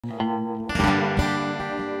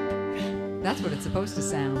That's what it's supposed to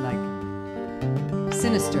sound like.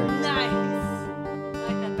 Sinister. Nice. I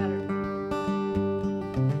like that better.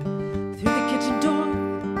 Through the kitchen door,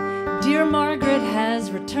 dear Margaret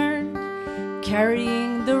has returned,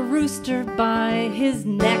 carrying the rooster by his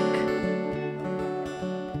neck.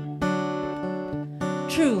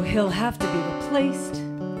 True, he'll have to be replaced,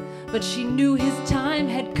 but she knew his time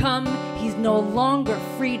had come. He's no longer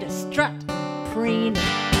free to strut, preen,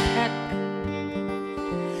 and peck.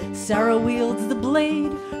 Sarah wields the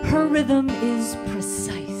blade, her rhythm is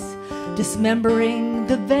precise, dismembering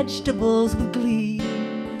the vegetables with glee.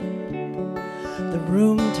 The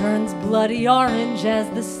room turns bloody orange as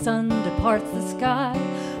the sun departs the sky,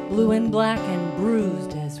 blue and black and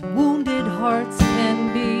bruised as wounded hearts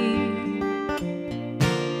can be.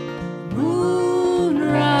 Moon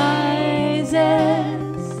rises,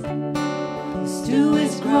 the stew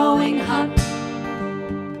is growing hot.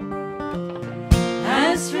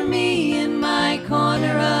 As for me in my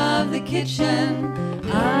corner of the kitchen,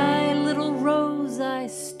 I, little Rose, I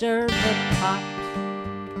stir the pot.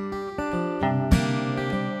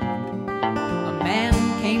 A man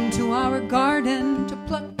came to our garden to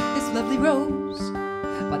pluck this lovely rose,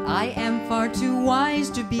 but I am far too wise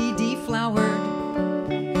to be deflowered.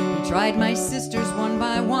 He tried my sisters one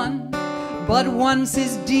by one, but once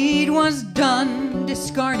his deed was done,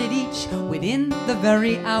 discarded each within the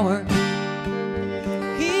very hour.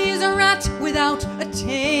 He's a rat without a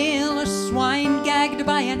tail, a swine gagged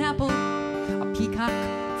by an apple, a peacock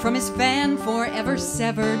from his fan forever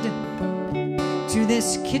severed. To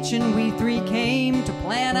this kitchen we three came to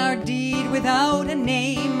plan our deed without a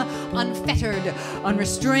name, unfettered,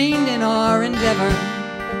 unrestrained in our endeavor.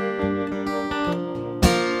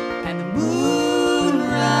 And the moon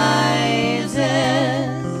rises,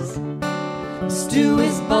 the stew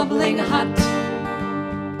is bubbling hot.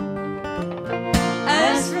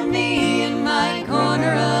 As for me in my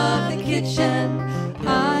corner of the kitchen,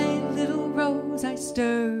 I, little Rose, I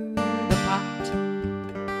stir the pot.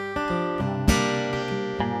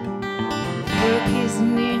 Work is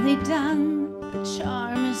nearly done, the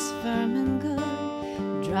charm is firm and good.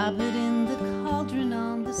 Drop it in the cauldron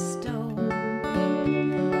on the stove.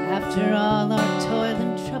 After all our toil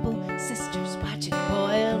and trouble, sisters, watch it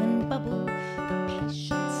boil and bubble.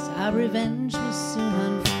 Patience, our revenge will soon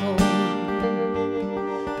unfold.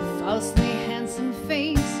 Falsely handsome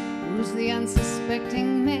face woos the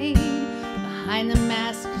unsuspecting maid. Behind the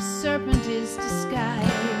mask a serpent is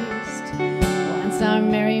disguised. Once our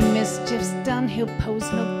merry mischief's done, he'll pose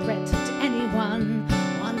no threat to anyone.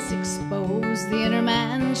 Once exposed, the inner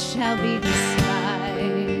man shall be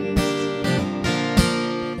despised.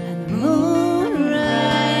 And the moon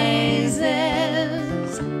rises,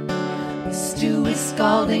 the stew is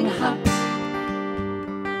scalding hot.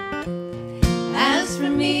 As for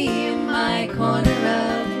me in my corner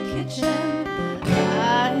of the kitchen,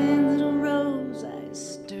 I, little Rose, I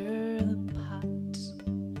stir the pot.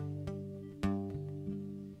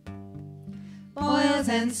 Boils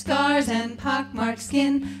and scars and pockmarked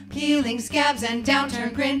skin, peeling scabs and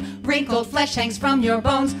downturned grin, wrinkled flesh hangs from your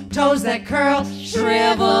bones, toes that curl,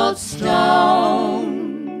 shriveled stones.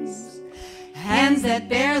 Hands that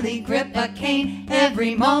barely grip a cane,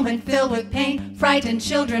 every moment filled with pain. Frightened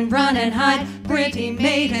children run and hide, pretty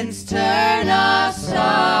maidens turn aside.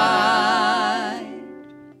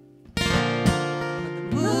 But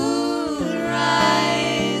the moon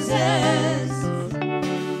rises.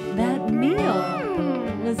 That meal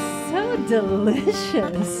was so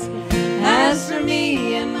delicious. As for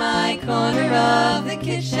me in my corner of the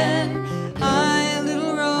kitchen, I